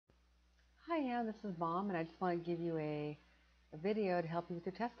Yeah, this is Mom, and I just want to give you a video to help you with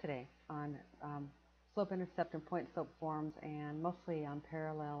your test today on slope, intercept, and point slope forms, and mostly on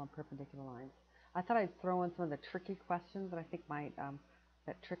parallel and perpendicular lines. I thought I'd throw in some of the tricky questions that I think might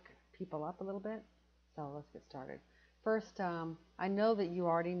that trick people up a little bit. So let's get started. First, I know that you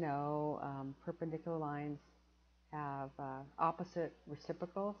already know perpendicular lines have opposite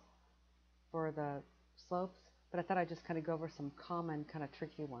reciprocals for the slopes, but I thought I'd just kind of go over some common kind of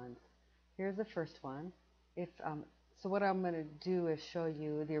tricky ones. Here's the first one. So what I'm going to do is show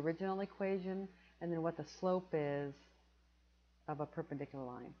you the original equation and then what the slope is of a perpendicular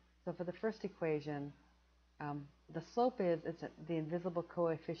line. So for the first equation, the slope the invisible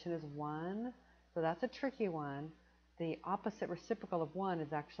coefficient is 1, so that's a tricky one. The opposite reciprocal of 1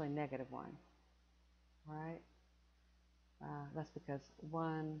 is actually negative 1. All right? That's because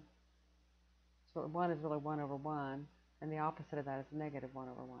 1 is really 1 over 1, and the opposite of that is negative 1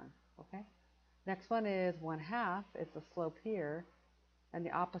 over 1. Okay? Next one is 1/2. It's the slope here, and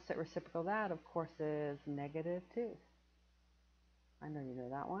the opposite reciprocal of that, of course, is negative 2. I know you know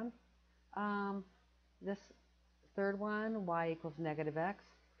that one. This third one, y equals negative x.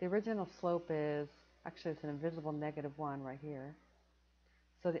 The original slope is, actually it's an invisible negative 1 right here.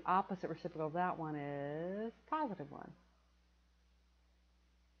 So the opposite reciprocal of that one is positive 1.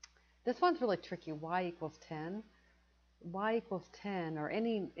 This one's really tricky, y equals 10. Y equals 10, or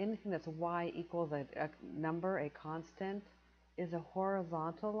anything that's y equals a number, a constant, is a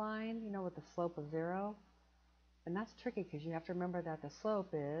horizontal line, with the slope of 0. And that's tricky because you have to remember that the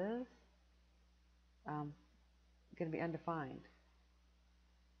slope is going to be undefined,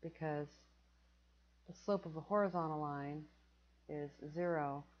 because the slope of a horizontal line is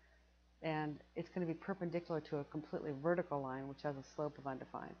 0, and it's going to be perpendicular to a completely vertical line, which has a slope of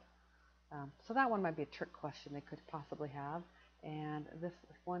undefined. So that one might be a trick question they could possibly have. And this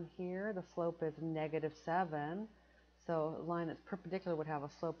one here, the slope is negative 7. So a line that's perpendicular would have a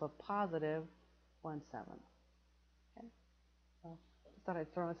slope of positive 1/7. Okay. So just thought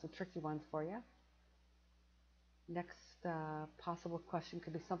I'd throw in some tricky ones for you. Next possible question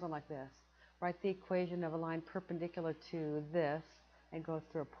could be something like this. Write the equation of a line perpendicular to this and goes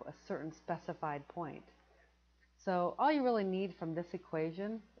through a certain specified point. So all you really need from this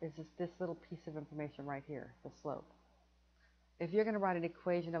equation is just this little piece of information right here, the slope. If you're going to write an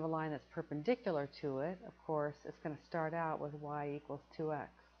equation of a line that's perpendicular to it, of course, it's going to start out with y equals 2x.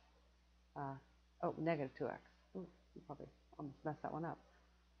 Negative 2x. Ooh, you probably almost messed that one up.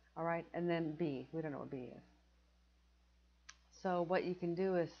 All right, and then b. We don't know what b is. So what you can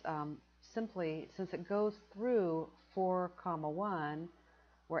do is simply, since it goes through 4, 1,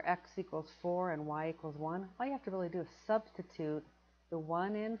 where x equals 4 and y equals 1, all you have to really do is substitute the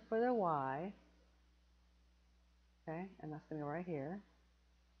 1 in for the y, okay, and that's going to go right here.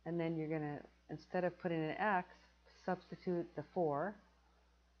 And then you're going to, instead of putting an x, substitute the 4,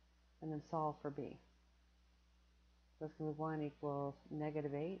 and then solve for b. So it's going to be 1 equals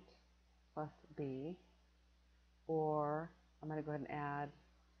negative 8 plus b, or I'm going to go ahead and add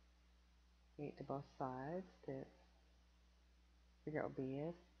 8 to both sides to figure out what b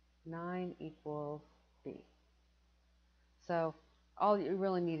is. 9 equals b. So all you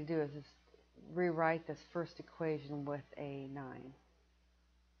really need to do is just rewrite this first equation with a 9.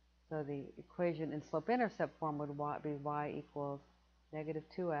 So the equation in slope-intercept form would be y equals negative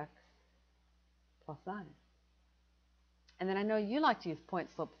 2x plus 9. And then I know you like to use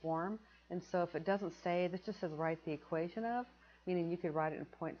point-slope form, and so if it doesn't say, this just says write the equation of, meaning you could write it in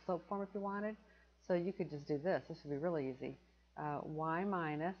point-slope form if you wanted. So you could just do this. This would be really easy. Y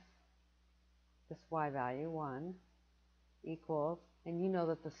minus this y value, 1, equals, and you know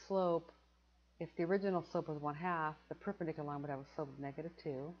that the slope, if the original slope was 1/2, the perpendicular line would have a slope of negative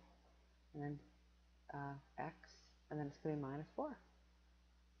 2, and then x, and then it's going to be minus 4.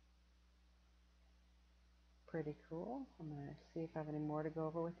 Pretty cool. I'm going to see if I have any more to go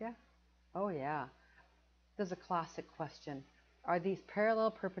over with you. Oh yeah, this is a classic question. Are these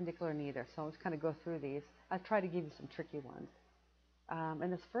parallel, perpendicular, or neither? So let's kind of go through these. I'll try to give you some tricky ones.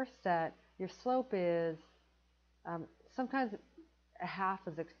 In this first set, your slope is, sometimes a half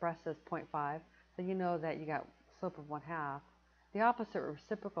is expressed as 0.5, so you know that you got slope of 1/2. The opposite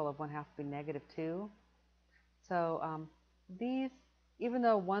reciprocal of 1/2 would be negative 2. So these, even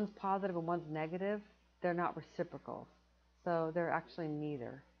though one's positive and one's negative, they're not reciprocals. So they're actually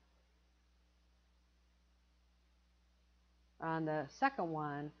neither. On the second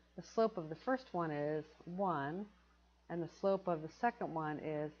one, the slope of the first one is 1, and the slope of the second one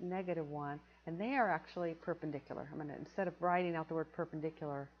is negative 1, and they are actually perpendicular. I'm going to, instead of writing out the word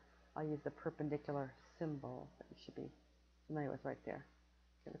perpendicular, I'll use the perpendicular symbol that you should be familiar with right there.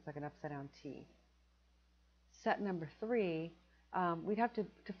 It looks like an upside down T. Set number 3, we'd have to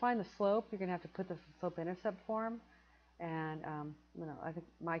find the slope, you're going to have to put the slope-intercept form. And, I think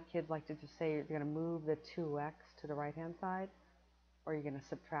my kids like to just say you're going to move the 2x to the right-hand side, or you're going to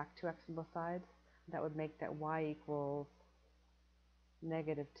subtract 2x on both sides. That would make that y equals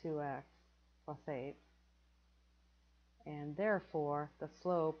negative 2x plus 8. And therefore, the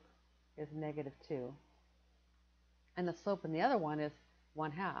slope is negative 2. And the slope in the other one is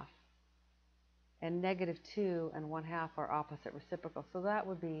 1/2. And negative 2 and 1/2 are opposite reciprocals. So that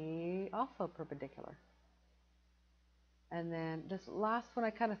would be also perpendicular. And then this last one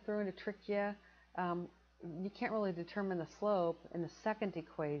I kind of threw in to trick you. You can't really determine the slope in the second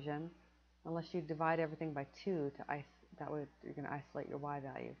equation unless you divide everything by 2 that way you're going to isolate your y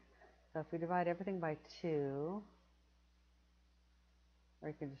value. So if we divide everything by 2, or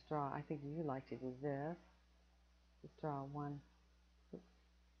you can just draw, I think you like to do this. Just draw one. Oops,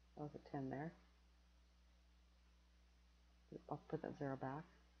 that was a 10 there. I'll put that 0 back.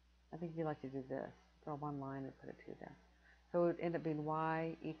 I think you like to do this. Draw one line and put a 2 there. So it would end up being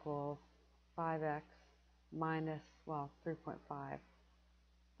y equals 5x minus, 3.5.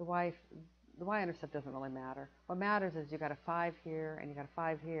 The y-intercept doesn't really matter. What matters is you got a 5 here and you got a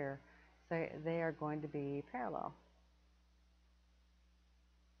 5 here, so they are going to be parallel.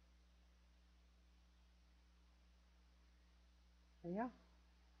 There you go.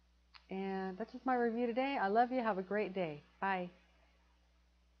 And that's just my review today. I love you. Have a great day. Bye.